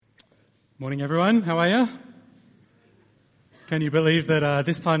Morning everyone, how are you? Can you believe that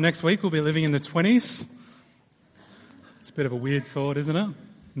this time next week we'll be living in the 20s? It's a bit of a weird thought, isn't it?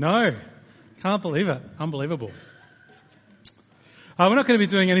 No, can't believe it. Unbelievable. We're not going to be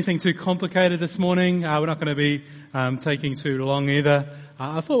doing anything too complicated this morning. We're not going to be taking too long either.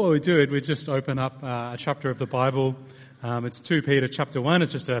 I thought what we'd do is we'd just open up a chapter of the Bible. It's 2 Peter chapter 1.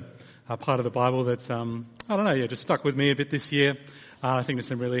 It's just a part of the Bible that's, just stuck with me a bit this year. I think there's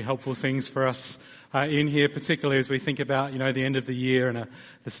some really helpful things for us in here, particularly as we think about, the end of the year and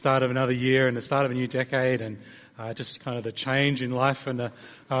the start of another year and the start of a new decade and just kind of the change in life and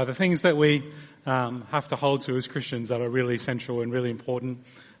the things that we have to hold to as Christians that are really central and really important.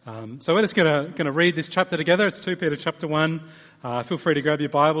 So we're just going to read this chapter together. It's 2 Peter chapter 1. Feel free to grab your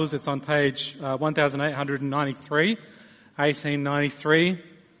Bibles. It's on page 1893, 1893.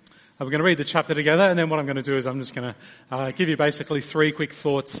 We're going to read the chapter together, and then what I'm going to do is I'm just going to give you basically 3 quick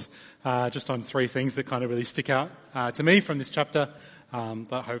thoughts just on 3 things that kind of really stick out to me from this chapter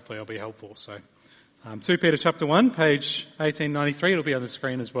that hopefully will be helpful. So 2 Peter chapter 1, page 1893. It'll be on the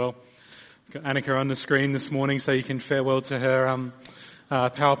screen as well. We've got Annika on the screen this morning so you can farewell to her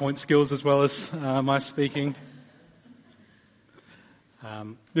PowerPoint skills as well as my speaking.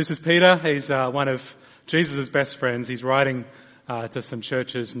 This is Peter. He's one of Jesus' best friends. He's writing to some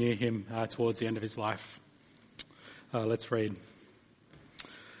churches near him towards the end of his life. Let's read.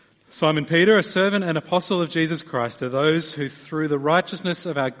 Simon Peter, a servant and apostle of Jesus Christ, to those who through the righteousness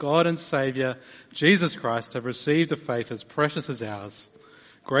of our God and Saviour, Jesus Christ, have received a faith as precious as ours.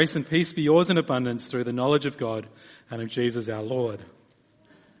 Grace and peace be yours in abundance through the knowledge of God and of Jesus our Lord.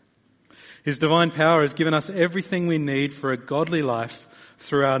 His divine power has given us everything we need for a godly life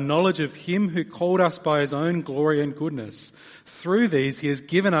through our knowledge of Him who called us by His own glory and goodness. Through these He has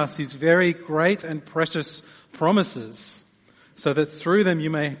given us His very great and precious promises, so that through them you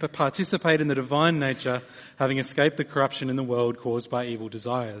may participate in the divine nature, having escaped the corruption in the world caused by evil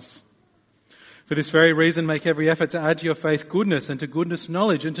desires. For this very reason make every effort to add to your faith goodness, and to goodness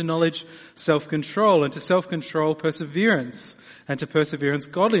knowledge, and to knowledge self-control, and to self-control perseverance, and to perseverance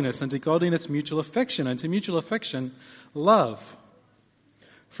godliness, and to godliness mutual affection, and to mutual affection love.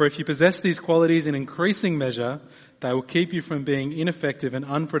 For if you possess these qualities in increasing measure, they will keep you from being ineffective and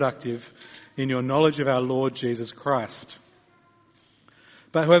unproductive in your knowledge of our Lord Jesus Christ.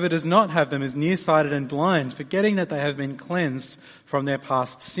 But whoever does not have them is nearsighted and blind, forgetting that they have been cleansed from their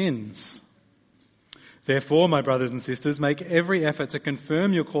past sins. Therefore, my brothers and sisters, make every effort to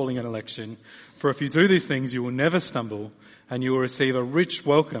confirm your calling and election, for if you do these things, you will never stumble, and you will receive a rich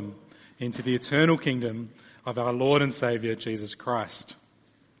welcome into the eternal kingdom of our Lord and Saviour, Jesus Christ.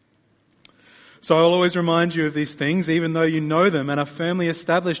 So I will always remind you of these things, even though you know them and are firmly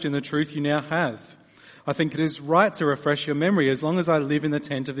established in the truth you now have. I think it is right to refresh your memory as long as I live in the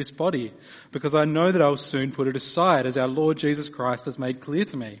tent of this body, because I know that I will soon put it aside, as our Lord Jesus Christ has made clear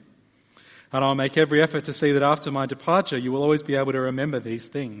to me. And I'll make every effort to see that after my departure you will always be able to remember these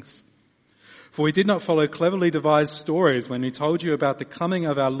things. For we did not follow cleverly devised stories when we told you about the coming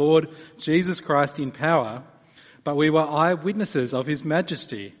of our Lord Jesus Christ in power, but we were eyewitnesses of His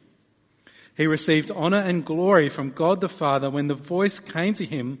majesty. He received honour and glory from God the Father when the voice came to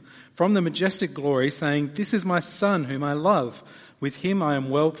Him from the majestic glory, saying, "This is my Son whom I love. With Him I am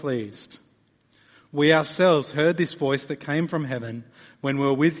well pleased." We ourselves heard this voice that came from heaven when we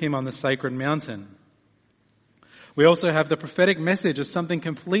were with Him on the sacred mountain. We also have the prophetic message as something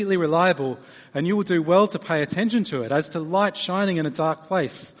completely reliable, and you will do well to pay attention to it, as to light shining in a dark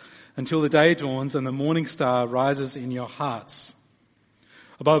place, until the day dawns and the morning star rises in your hearts.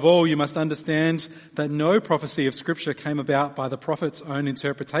 Above all, you must understand that no prophecy of Scripture came about by the prophet's own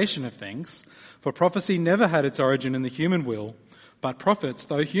interpretation of things, for prophecy never had its origin in the human will, but prophets,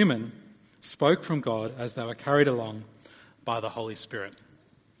 though human, spoke from God as they were carried along by the Holy Spirit.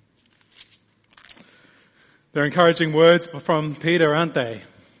 They're encouraging words from Peter, aren't they?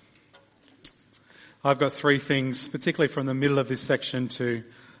 I've got 3 things, particularly from the middle of this section, to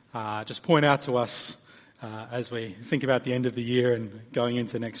just point out to us as we think about the end of the year and going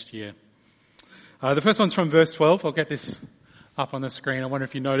into next year. The first one's from verse 12. I'll get this up on the screen. I wonder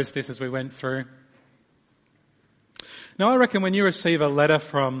if you noticed this as we went through. Now, I reckon when you receive a letter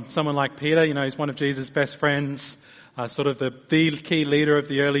from someone like Peter, he's one of Jesus' best friends, sort of the key leader of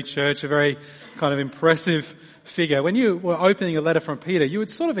the early church, a very kind of impressive figure. When you were opening a letter from Peter, you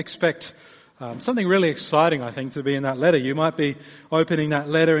would sort of expect something really exciting, I think, to be in that letter. You might be opening that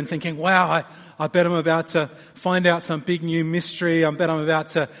letter and thinking, wow, I bet I'm about to find out some big new mystery. I bet I'm about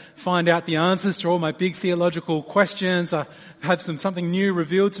to find out the answers to all my big theological questions. I have something new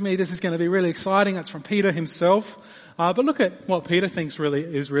revealed to me. This is going to be really exciting. That's from Peter himself. But look at what Peter thinks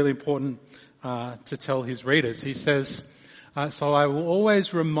is really important to tell his readers. He says, so I will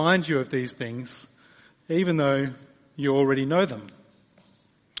always remind you of these things, even though you already know them.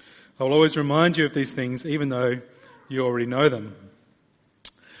 I will always remind you of these things, even though you already know them.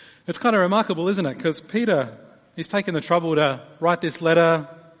 It's kind of remarkable, isn't it? Because Peter, he's taken the trouble to write this letter.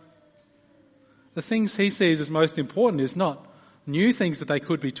 The things he sees as most important is not new things that they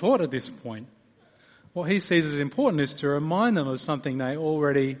could be taught at this point. What he sees as important is to remind them of something they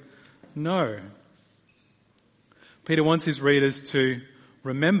already know. Peter wants his readers to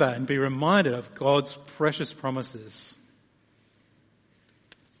remember and be reminded of God's precious promises.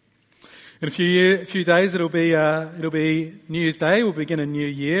 In a few days, it'll be New Year's Day. We'll begin a new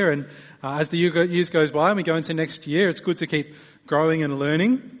year, and as the years goes by and we go into next year, it's good to keep growing and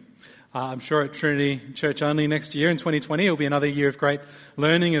learning. I'm sure at Trinity Church Only next year in 2020, it'll be another year of great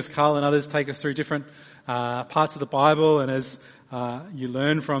learning as Carl and others take us through different parts of the Bible, and as you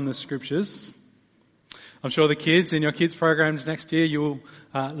learn from the Scriptures. I'm sure the kids in your kids programs next year, you will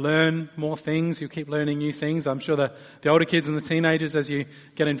learn more things. You'll keep learning new things. I'm sure the older kids and the teenagers, as you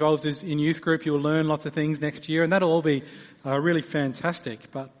get involved in youth group, you'll learn lots of things next year, and that'll all be really fantastic.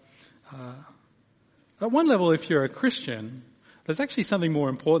 But at one level, if you're a Christian, there's actually something more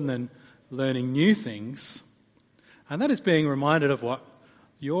important than learning new things, and that is being reminded of what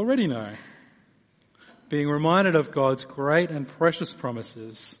you already know. Being reminded of God's great and precious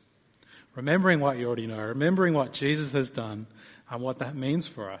promises. Remembering what you already know, remembering what Jesus has done and what that means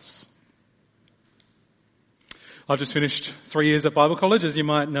for us. I've just finished 3 years at Bible college, as you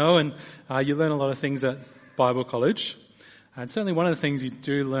might know, and you learn a lot of things at Bible college. And certainly one of the things you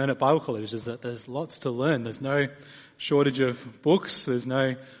do learn at Bible college is that there's lots to learn. There's no shortage of books, there's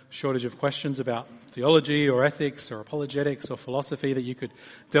no shortage of questions about theology or ethics or apologetics or philosophy that you could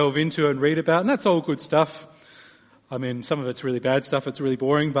delve into and read about, and that's all good stuff. I mean, some of it's really bad stuff, it's really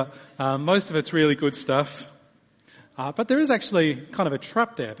boring, but most of it's really good stuff. But there is actually kind of a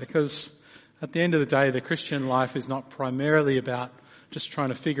trap there, because at the end of the day, the Christian life is not primarily about just trying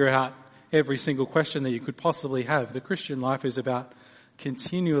to figure out every single question that you could possibly have. The Christian life is about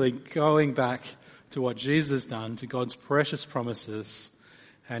continually going back to what Jesus has done, to God's precious promises,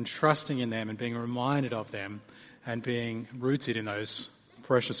 and trusting in them and being reminded of them and being rooted in those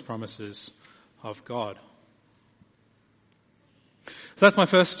precious promises of God. So that's my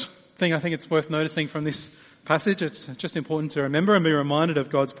first thing I think it's worth noticing from this passage. It's just important to remember and be reminded of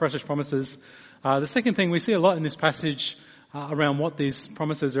God's precious promises. The second thing, we see a lot in this passage around what these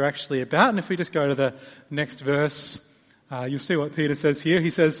promises are actually about. And if we just go to the next verse, you'll see what Peter says here. He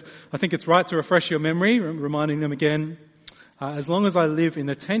says, I think it's right to refresh your memory, reminding them again, as long as I live in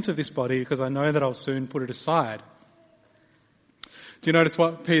the tent of this body, because I know that I'll soon put it aside. Do you notice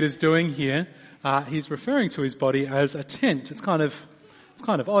what Peter's doing here? He's referring to his body as a tent. It's kind of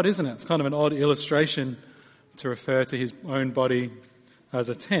odd, isn't it? It's kind of an odd illustration to refer to his own body as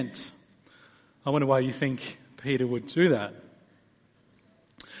a tent. I wonder why you think Peter would do that.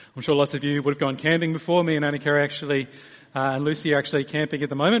 I'm sure lots of you would have gone camping before. Me and Annika and Lucy are actually camping at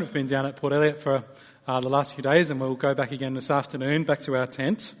the moment. We've been down at Port Elliot for the last few days, and we'll go back again this afternoon, back to our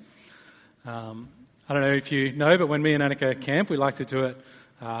tent. I don't know if you know, but when me and Annika camp, we like to do it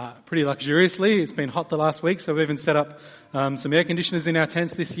pretty luxuriously. It's been hot the last week, so we've even set up some air conditioners in our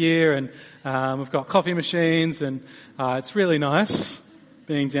tents this year, and we've got coffee machines, and it's really nice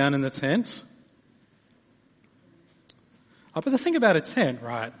being down in the tent. But the thing about a tent,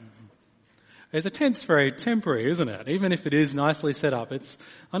 right, is a tent's very temporary, isn't it? Even if it is nicely set up, it's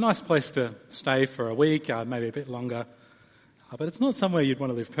a nice place to stay for a week, maybe a bit longer. But it's not somewhere you'd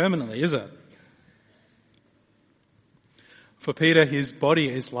want to live permanently, is it? For Peter, his body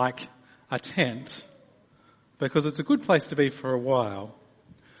is like a tent because it's a good place to be for a while,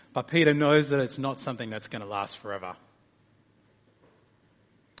 but Peter knows that it's not something that's going to last forever.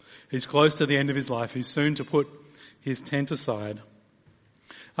 He's close to the end of his life. He's soon to put his tent aside.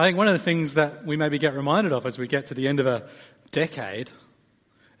 I think one of the things that we maybe get reminded of as we get to the end of a decade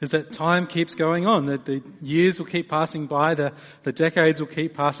is that time keeps going on, that the years will keep passing by, the decades will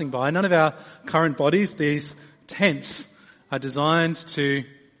keep passing by. None of our current bodies, these tents, are designed to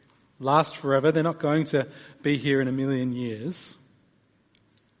last forever. They're not going to be here in a million years.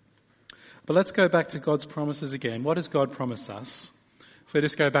 But let's go back to God's promises again. What does God promise us? If we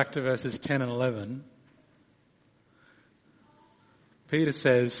just go back to verses 10 and 11, Peter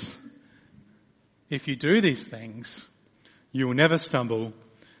says, if you do these things, you will never stumble,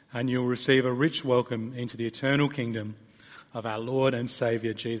 and you will receive a rich welcome into the eternal kingdom of our Lord and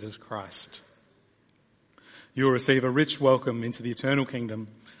Saviour Jesus Christ. You will receive a rich welcome into the eternal kingdom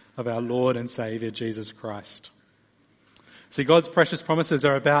of our Lord and Saviour Jesus Christ. See, God's precious promises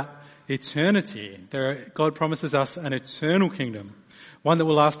are about eternity. God promises us an eternal kingdom, one that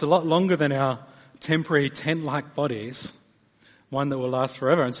will last a lot longer than our temporary tent-like bodies, one that will last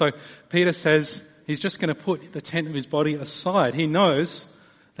forever. And so Peter says he's just going to put the tent of his body aside. He knows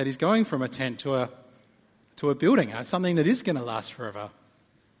that he's going from a tent to a building, something that is going to last forever.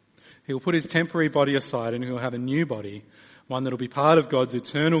 He will put his temporary body aside and he will have a new body, one that will be part of God's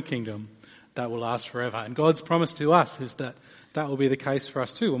eternal kingdom that will last forever. And God's promise to us is that that will be the case for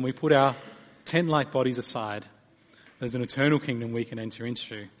us too. When we put our tent-like bodies aside, there's an eternal kingdom we can enter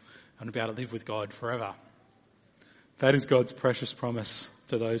into and be able to live with God forever. That is God's precious promise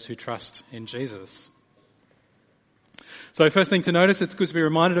to those who trust in Jesus. So first thing to notice, it's good to be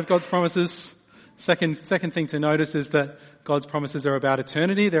reminded of God's promises. Second thing to notice is that God's promises are about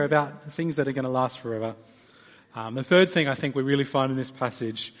eternity. They're about things that are going to last forever. The third thing I think we really find in this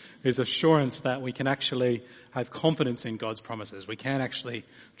passage is assurance that we can actually have confidence in God's promises. We can actually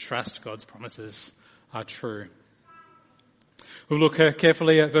trust God's promises are true. We'll look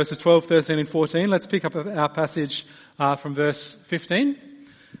carefully at verses 12, 13 and 14. Let's pick up our passage from verse 15.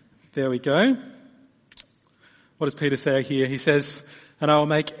 There we go. What does Peter say here? He says, "And I will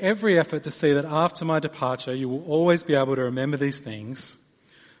make every effort to see that after my departure you will always be able to remember these things.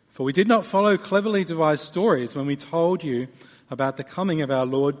 For we did not follow cleverly devised stories when we told you about the coming of our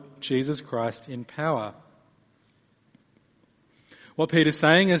Lord Jesus Christ in power." What Peter's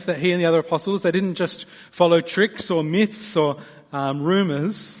saying is that he and the other apostles, they didn't just follow tricks or myths or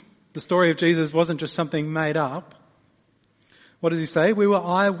rumours. The story of Jesus wasn't just something made up. What does he say? We were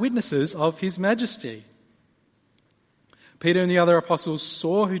eyewitnesses of his majesty. Peter and the other apostles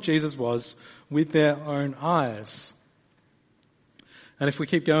saw who Jesus was with their own eyes. And if we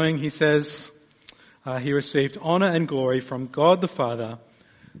keep going, he says, he received honour and glory from God the Father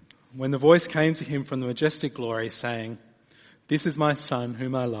when the voice came to him from the majestic glory saying, "This is my Son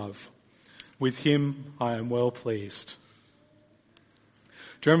whom I love. With him I am well pleased."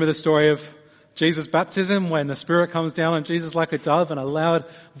 Do you remember the story of Jesus' baptism when the Spirit comes down on Jesus like a dove and a loud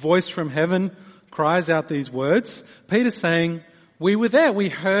voice from heaven cries out these words? Peter's saying, we were there. We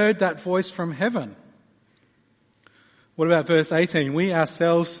heard that voice from heaven. What about verse 18? We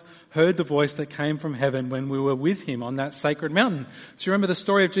ourselves heard the voice that came from heaven when we were with him on that sacred mountain. Do you remember the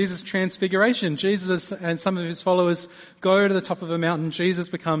story of Jesus' transfiguration? Jesus and some of his followers go to the top of a mountain. Jesus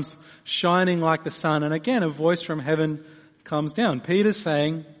becomes shining like the sun. And again, a voice from heaven comes down. Peter's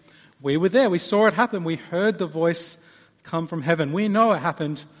saying, we were there. We saw it happen. We heard the voice come from heaven. We know it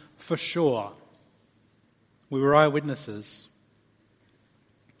happened for sure. We were eyewitnesses.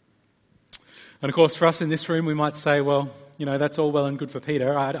 And of course, for us in this room, we might say, well, you know, that's all well and good for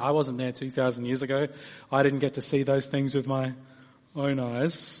Peter. I wasn't there 2,000 years ago. I didn't get to see those things with my own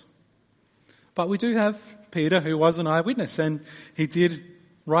eyes. But we do have Peter, who was an eyewitness, and he did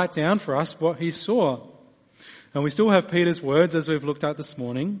write down for us what he saw. And we still have Peter's words, as we've looked at this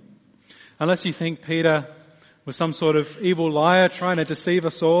morning. Unless you think Peter was some sort of evil liar trying to deceive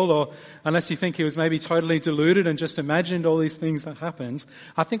us all, or unless you think he was maybe totally deluded and just imagined all these things that happened,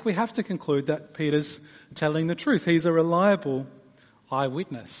 I think we have to conclude that Peter's telling the truth. He's a reliable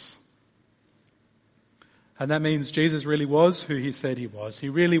eyewitness. And that means Jesus really was who he said he was. He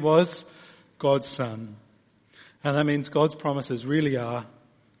really was God's Son. And that means God's promises really are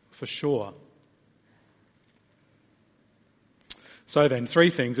for sure. So then, three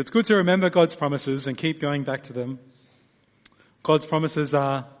things. It's good to remember God's promises and keep going back to them. God's promises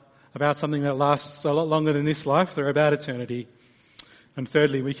are about something that lasts a lot longer than this life. They're about eternity. And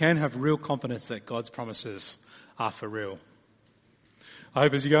thirdly, we can have real confidence that God's promises are for real. I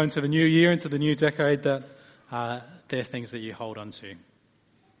hope as you go into the new year, into the new decade, that they're things that you hold on to.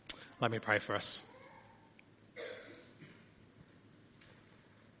 Let me pray for us.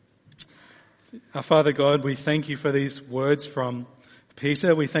 Our Father God, we thank you for these words from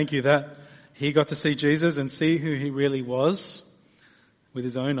Peter. We thank you that he got to see Jesus and see who he really was with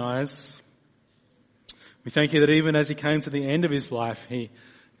his own eyes. We thank you that even as he came to the end of his life, he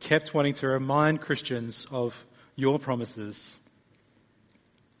kept wanting to remind Christians of your promises.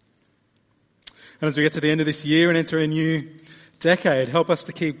 And as we get to the end of this year and enter a new decade, help us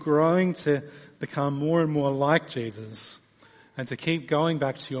to keep growing to become more and more like Jesus, and to keep going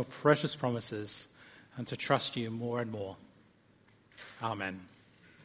back to your precious promises and to trust you more and more. Amen.